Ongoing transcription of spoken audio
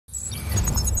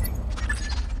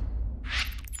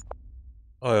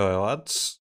Oi,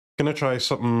 lads. Gonna try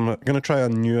something. Gonna try a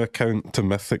new account to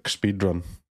Mythic Speedrun.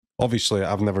 Obviously,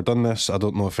 I've never done this. I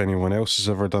don't know if anyone else has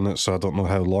ever done it, so I don't know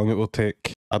how long it will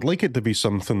take. I'd like it to be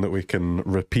something that we can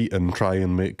repeat and try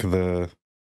and make the...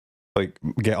 like,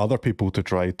 get other people to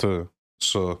try too.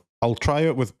 So, I'll try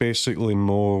it with basically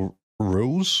no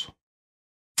rules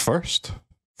first,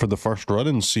 for the first run,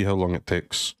 and see how long it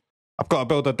takes. I've got to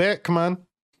build a deck, man.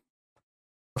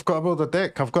 I've got to build a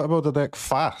deck. I've got to build a deck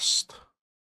fast.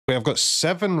 Wait, I've got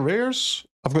 7 rares?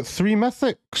 I've got 3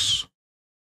 mythics.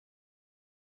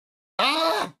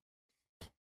 Ah!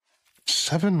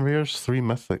 7 rares, 3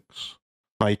 mythics.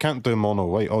 No, you can't do mono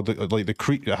white. Oh, like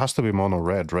the it has to be mono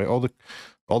red, right? All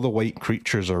the white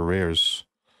creatures are rares.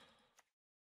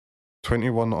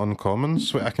 21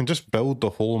 uncommons. Wait, I can just build the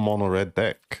whole mono red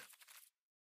deck.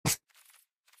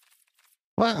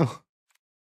 Wow.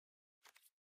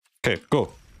 Okay,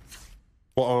 go.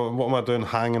 What am I doing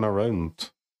hanging around?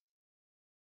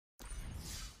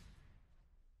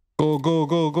 Go, go,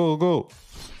 go, go, go.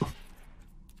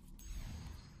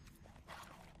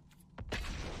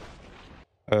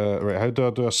 Right, how do I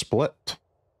do a split?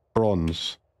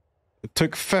 Bronze. It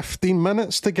took 15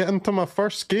 minutes to get into my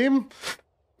first game?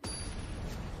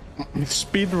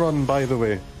 Speedrun, by the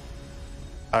way.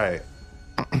 Alright.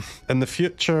 In the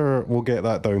future, we'll get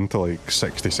that down to like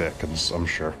 60 seconds, I'm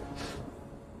sure.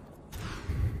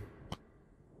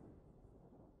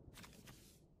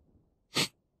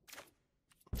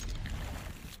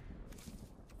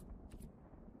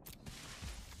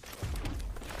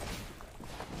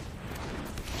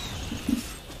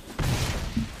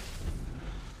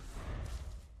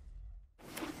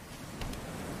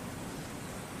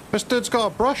 This dude's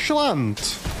got a brushland!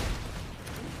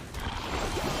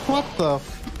 What the...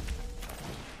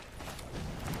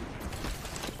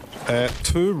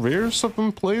 2 rares have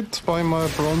been played by my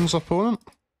bronze opponent.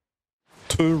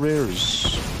 2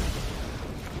 rares.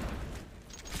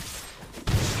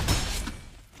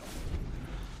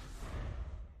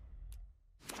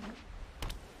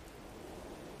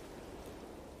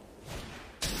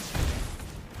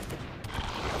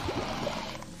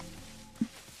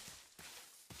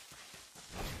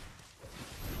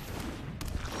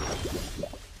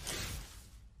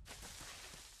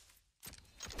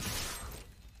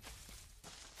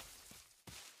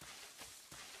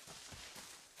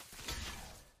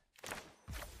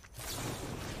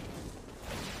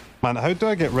 Man, how do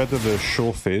I get rid of the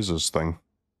show phases thing?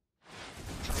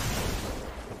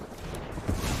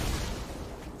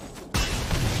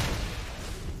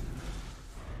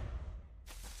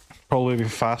 Probably be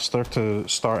faster to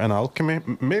start an alchemy.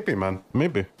 Maybe, man.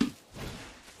 Maybe.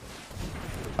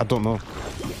 I don't know.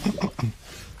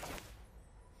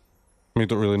 I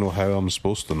don't really know how I'm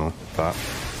supposed to know that.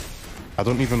 I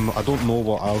don't know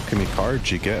what alchemy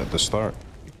cards you get at the start.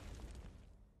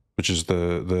 Which is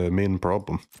the main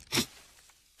problem.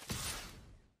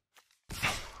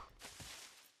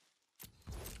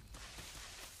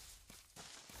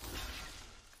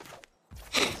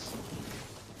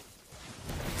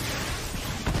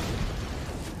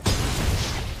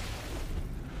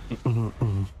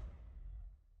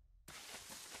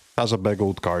 That's a big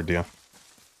old card, yeah.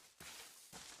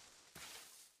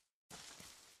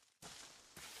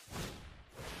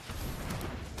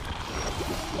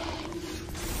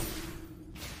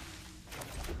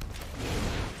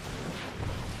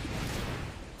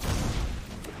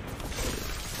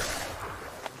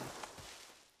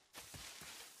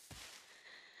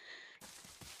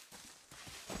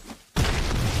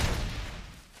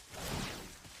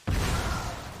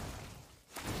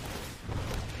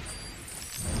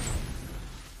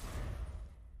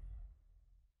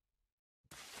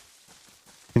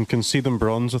 You can see them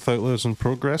bronze without losing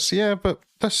progress. Yeah, but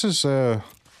this is this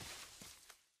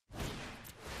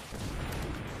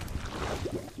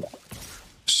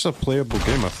is a playable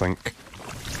game, I think.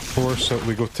 So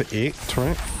we go to 8,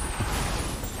 right?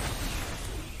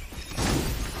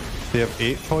 They have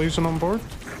 8 poison on board.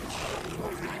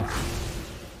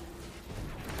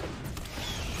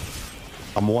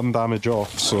 I'm 1 damage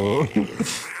off, so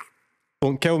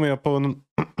don't kill me, opponent.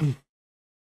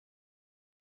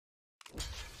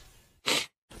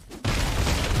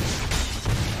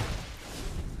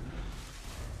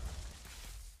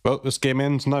 Well, this game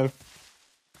ends now.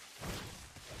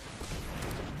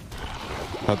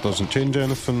 That doesn't change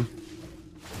anything.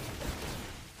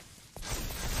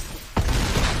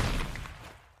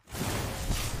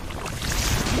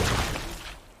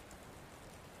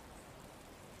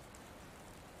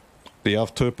 Do you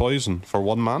have 2 poison for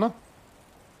 1 mana?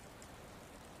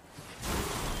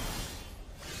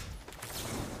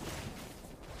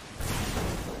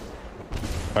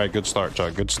 Alright, good start,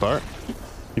 Jack. Good start.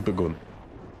 Keep it going.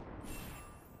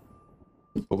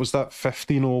 What was that?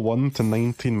 15:01 to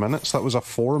 19 minutes? That was a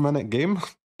 4-minute game?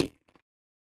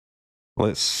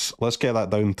 Let's get that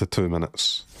down to 2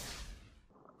 minutes.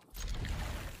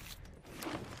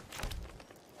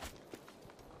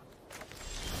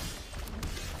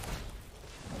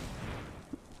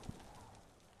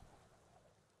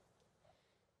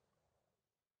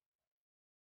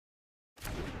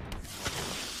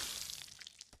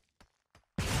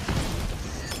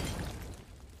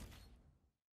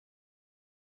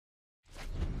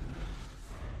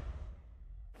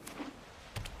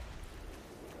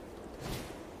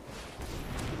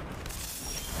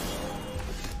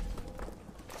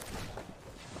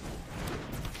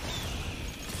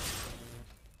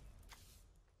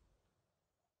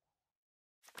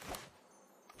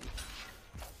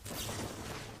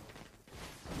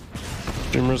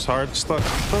 Streamer's hard stuck.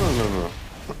 No.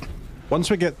 Once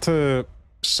we get to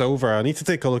silver, I need to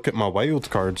take a look at my wild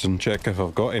cards and check if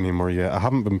I've got any more yet. I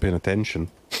haven't been paying attention.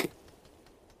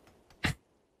 I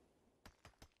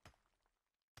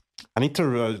need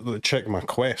to check my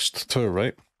quest too,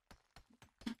 right?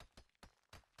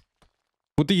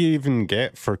 What do you even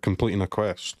get for completing a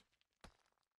quest?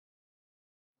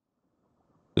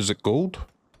 Is it gold?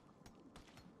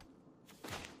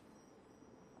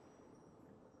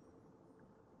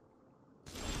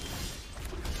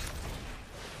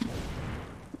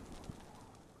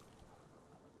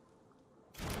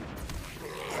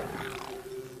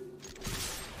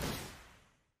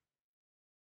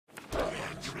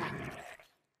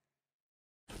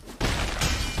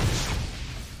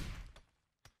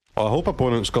 Well, I hope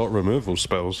opponents got removal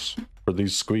spells for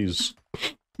these squeeze.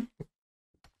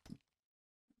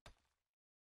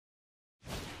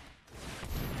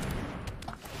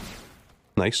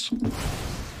 Nice.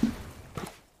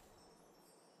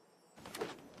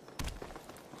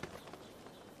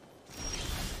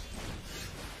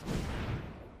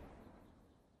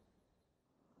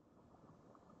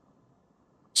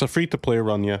 It's a free-to-play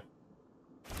run, yeah.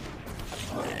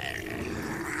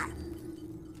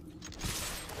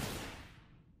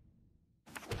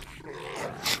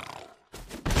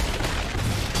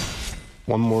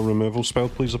 One more removal spell,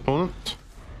 please, opponent.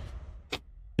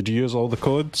 Did you use all the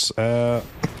codes? I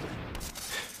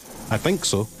think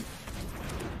so.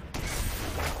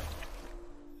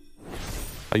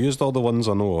 I used all the ones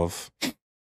I know of.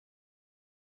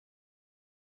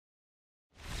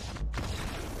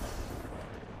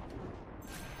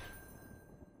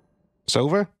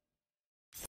 Silver?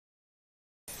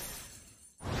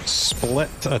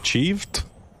 Split achieved?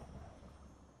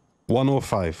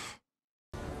 105.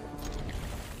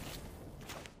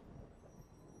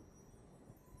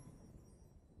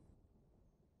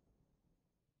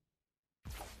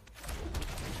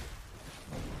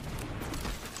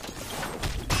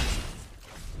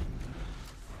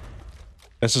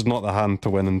 This is not the hand to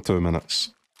win in 2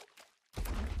 minutes.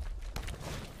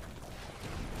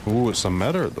 Ooh, it's a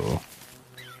mirror though.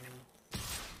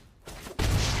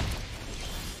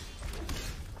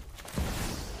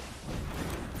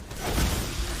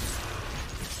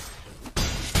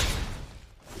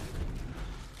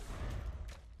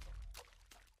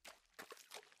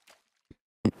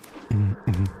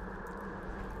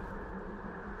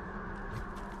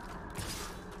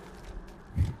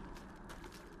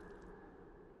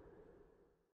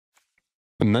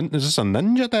 Is this a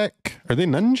ninja deck? Are they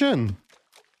ninjing?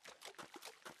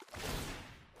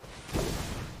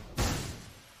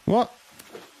 What?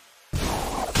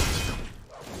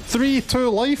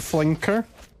 3/2 life flinker?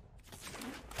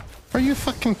 Are you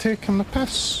fucking taking the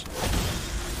piss?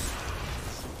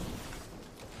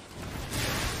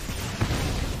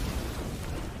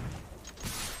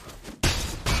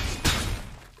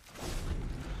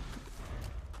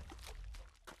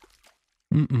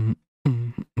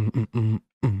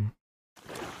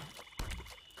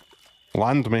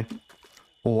 Land me.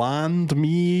 Land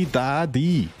me,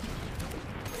 daddy.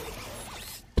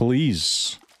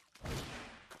 Please.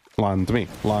 Land me,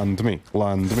 land me,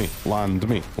 land me, land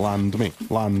me, land me,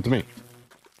 land me.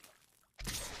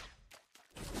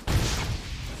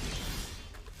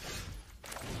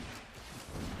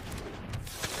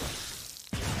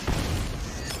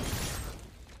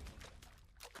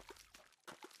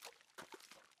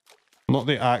 Not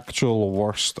the actual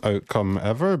worst outcome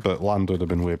ever, but land would have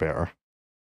been way better.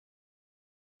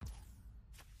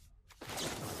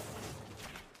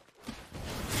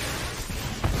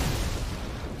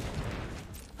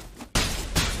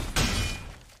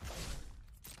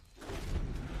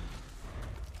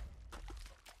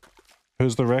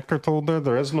 Who's the record holder?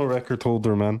 There is no record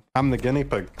holder, man. I'm the guinea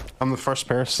pig. I'm the first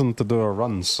person to do a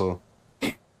run, so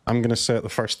I'm gonna say it the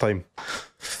first time.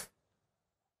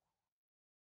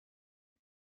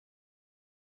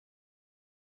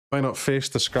 Why not face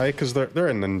the Sky? Because they're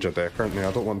a ninja deck, aren't they?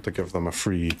 I don't want to give them a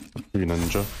free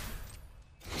ninja.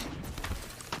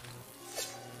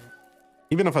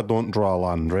 Even if I don't draw a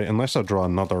land, right? Unless I draw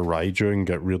another Raiju and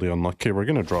get really unlucky, we're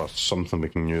gonna draw something we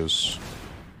can use.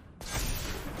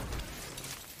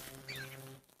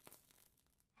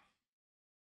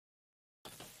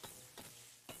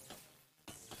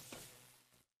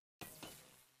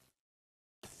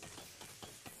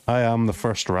 I am the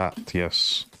first rat,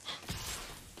 yes.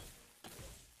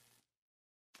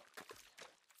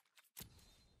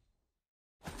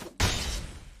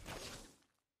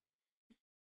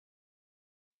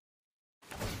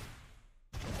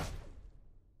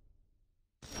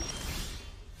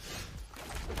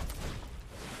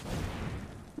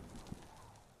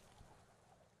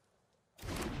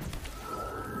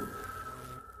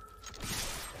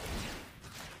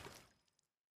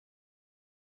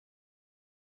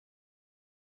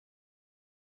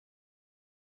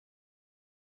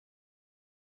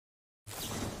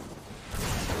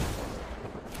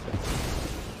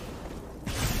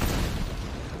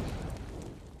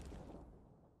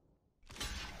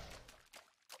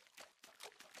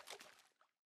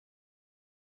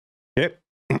 Yep.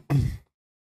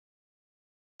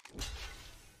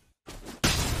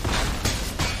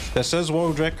 This is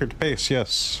world record pace,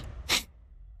 yes.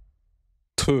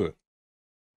 2.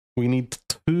 We need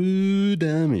 2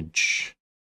 damage.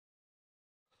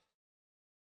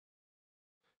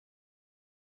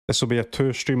 This will be a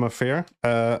 2-stream affair.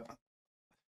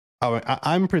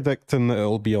 I'm predicting that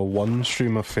it'll be a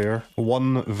 1-stream affair.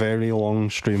 1 very long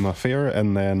stream affair,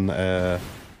 and then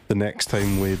the next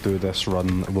time we do this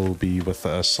run will be with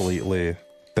a slightly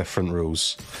different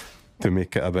rules to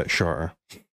make it a bit shorter.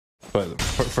 But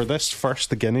for this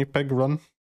first guinea pig run,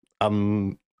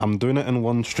 I'm doing it in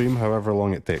 1 stream, however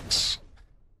long it takes.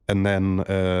 And then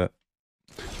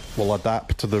we'll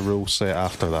adapt to the rule set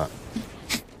after that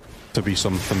to be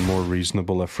something more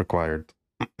reasonable if required.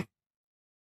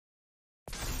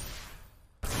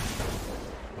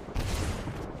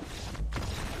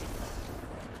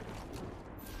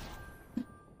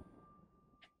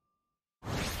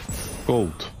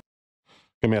 Gold.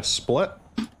 Give me a split.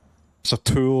 It's a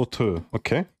 202,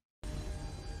 okay.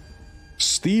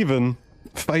 Steven.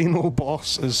 Final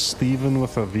boss is Steven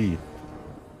with a V.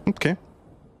 Okay.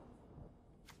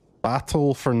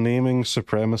 Battle for naming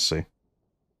supremacy.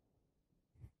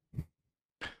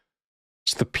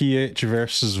 It's the PH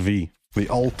versus V. The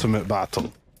ultimate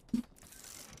battle.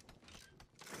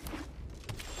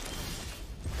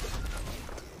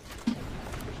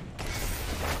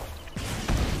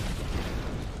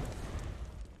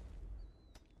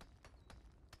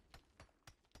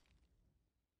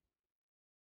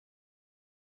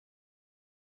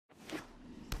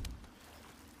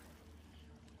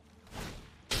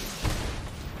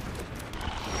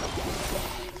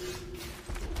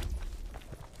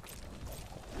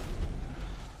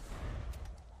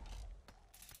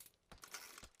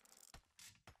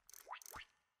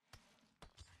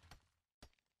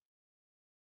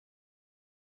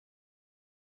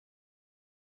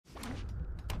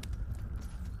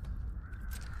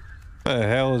 The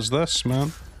hell is this,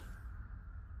 man?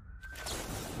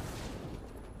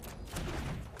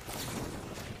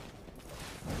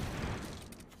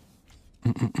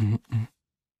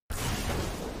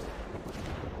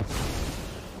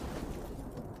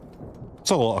 It's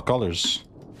a lot of colors.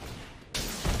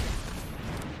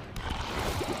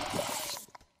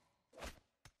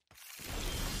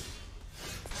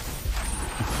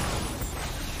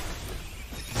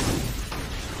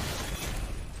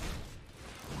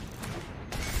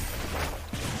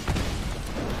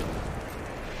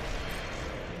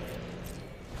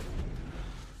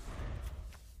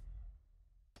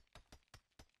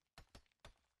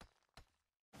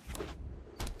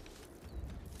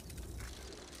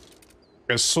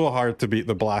 It's so hard to beat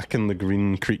the black and the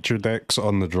green creature decks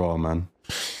on the draw, man.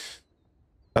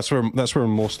 That's where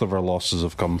most of our losses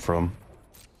have come from.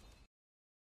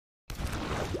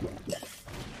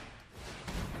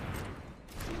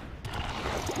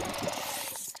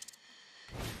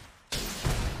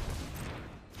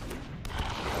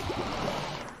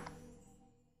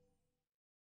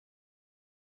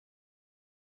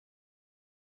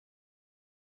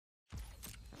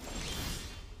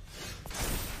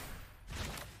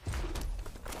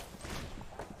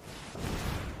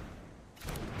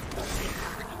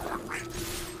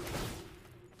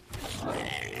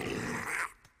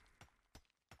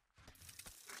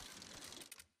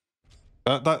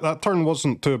 That turn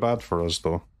wasn't too bad for us,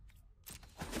 though.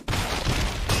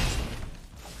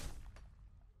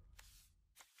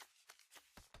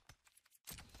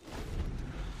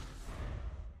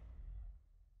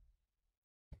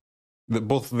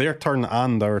 Both their turn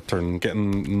and our turn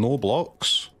getting no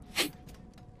blocks.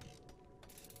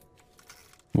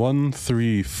 1,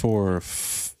 3, 4,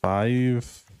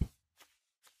 5.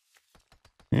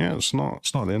 Yeah, it's not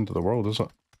the end of the world, is it?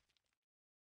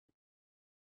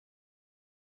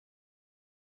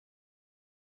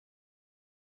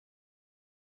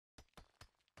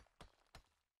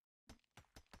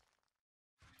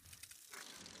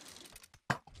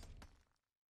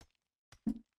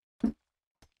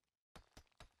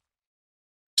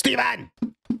 Steven!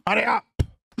 Hurry up!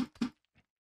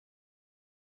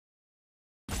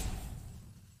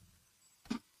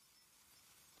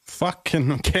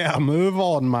 Fucking get a move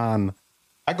on, man.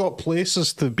 I got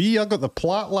places to be. I got the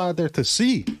plat ladder to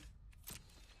see.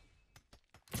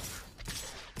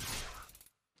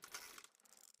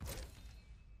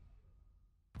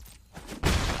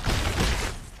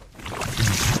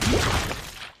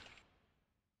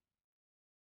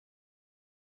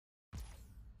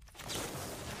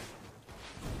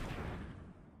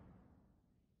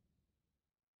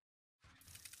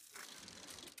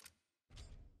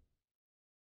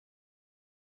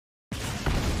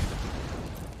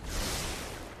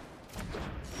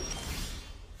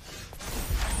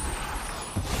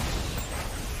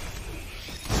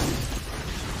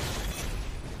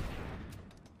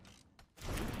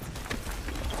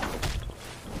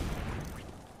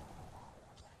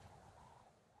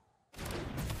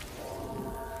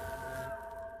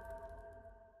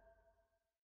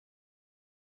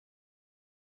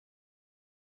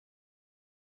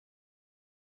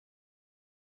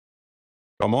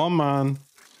 Come on, man.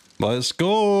 Let's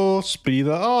go. Speed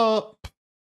it up.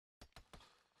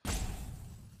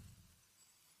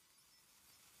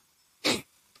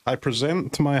 I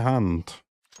present my hand.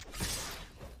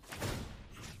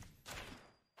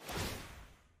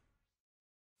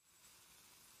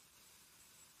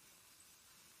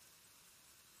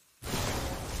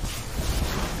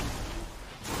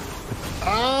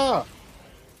 Ah!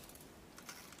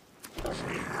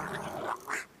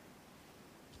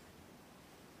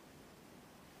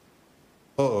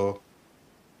 Uh-oh.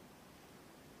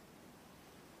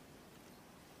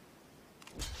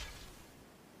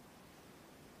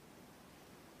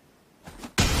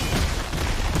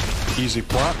 Easy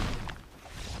plat.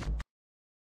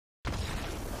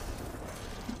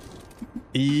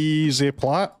 Easy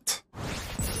plat.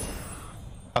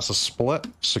 That's a split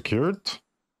secured.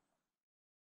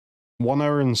 1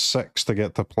 hour and 6 to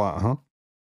get to plat, huh?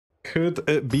 Could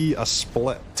it be a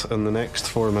split in the next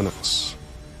 4 minutes?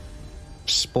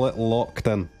 Split locked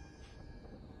in.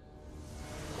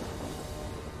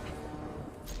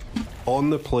 On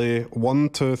the play, 1,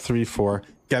 2, 3, 4.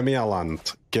 Give me a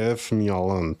land. Give me a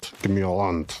land. Give me a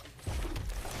land.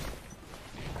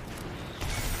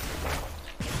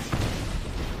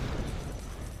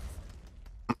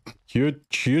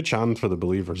 Huge hand for the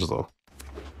believers, though.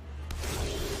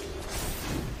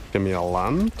 Give me a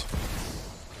land.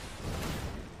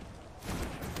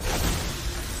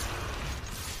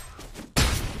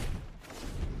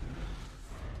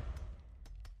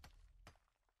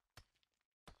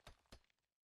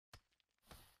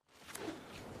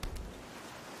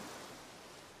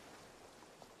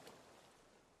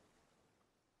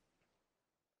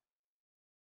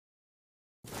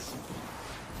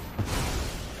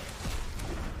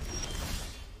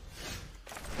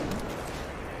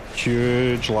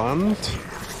 Huge land.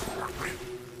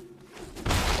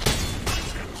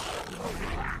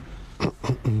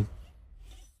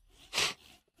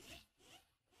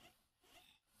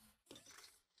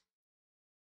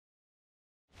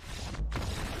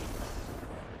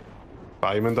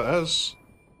 Diamond it is.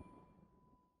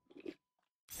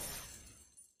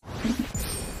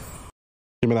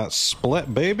 Give me that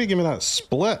split, baby. Give me that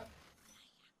split.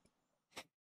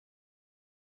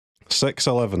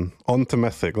 6-11. On to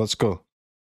Mythic. Let's go.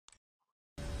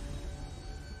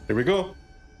 Here we go.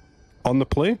 On the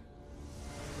play.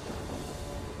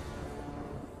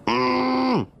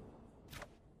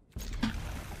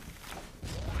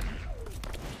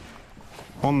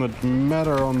 On the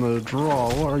mirror on the draw.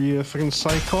 What are you, fucking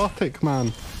psychotic,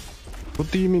 man?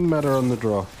 What do you mean mirror on the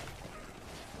draw?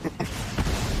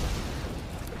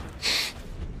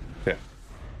 Okay.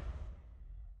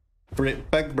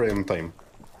 Great, big brain time.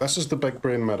 This is the big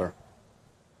brain mirror.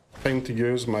 Time to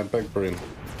use my big brain.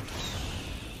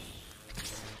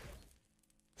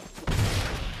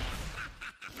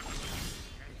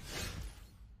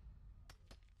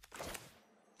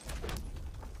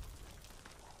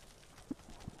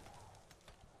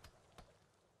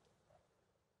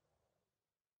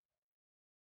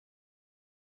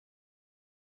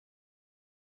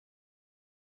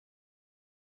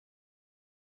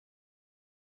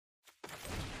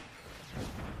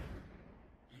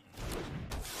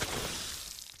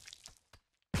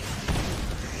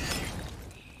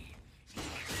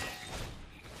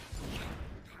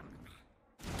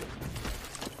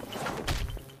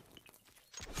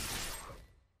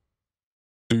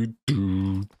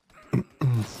 Not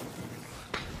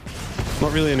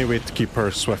really any way to keep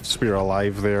her Swift Spear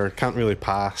alive there. Can't really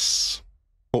pass.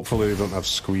 Hopefully they don't have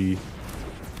Squee.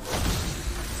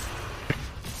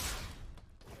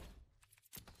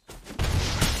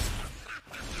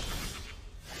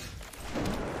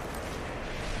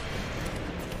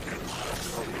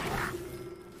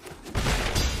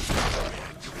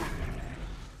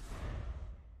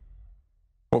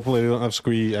 Hopefully they don't have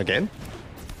Squee again.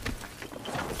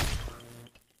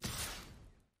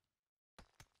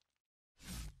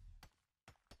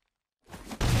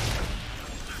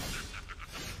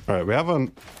 Alright, we have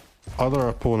an other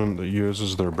opponent that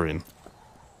uses their brain.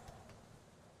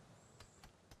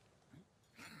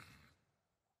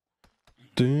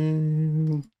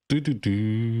 Do, do, do,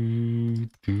 do,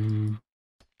 do.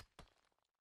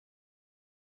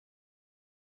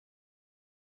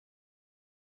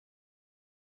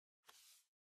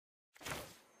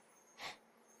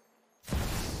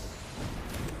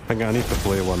 I think I need to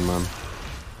play one, man.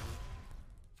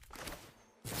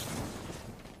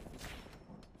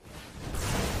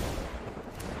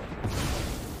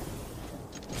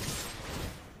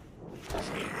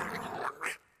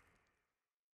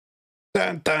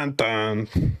 Dun dun dun.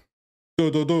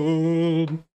 Dun dun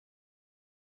dun.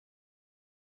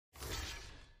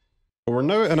 We're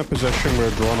now in a position where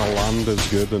drawing a land is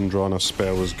good and drawing a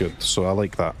spell is good, so I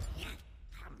like that.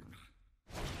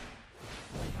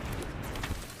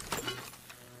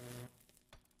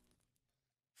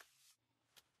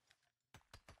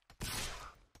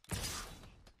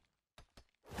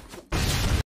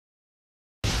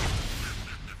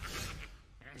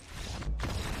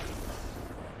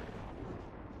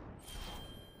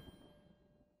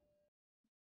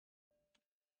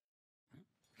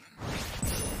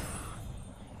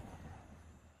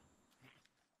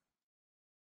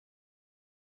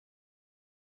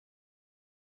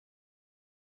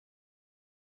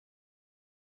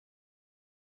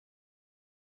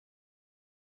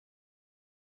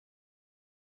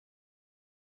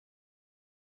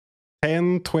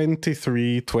 Ten,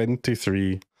 23,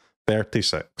 23,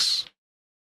 36.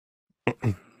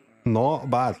 Not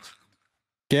bad.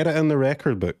 Get it in the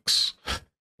record books.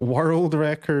 World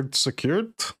record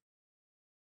secured.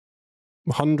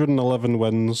 111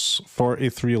 wins,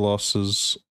 43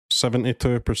 losses,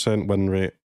 72% win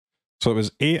rate. So it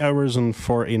was 8 hours and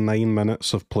 49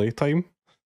 minutes of playtime.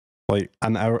 Like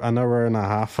an hour and a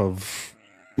half of,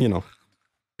 you know,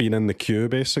 being in the queue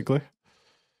basically.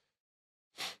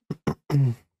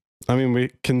 I mean,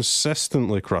 we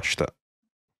consistently crushed it.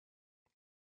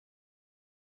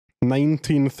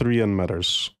 19-3 in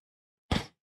mirrors.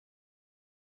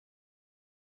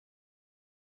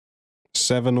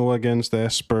 7-0 against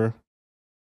Esper.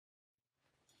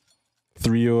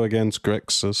 3-0 against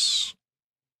Grixis.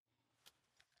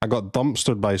 I got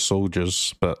dumpstered by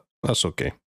soldiers, but that's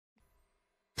okay.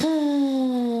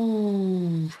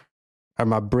 And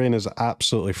my brain is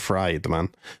absolutely fried,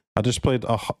 man. I just played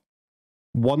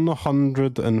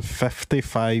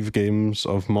 155 games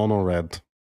of mono red.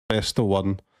 Best of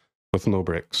one with no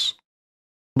breaks.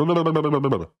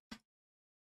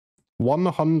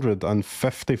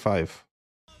 155.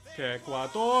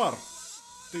 Ecuador.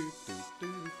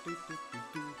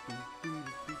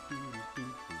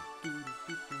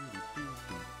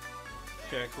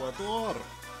 Ecuador.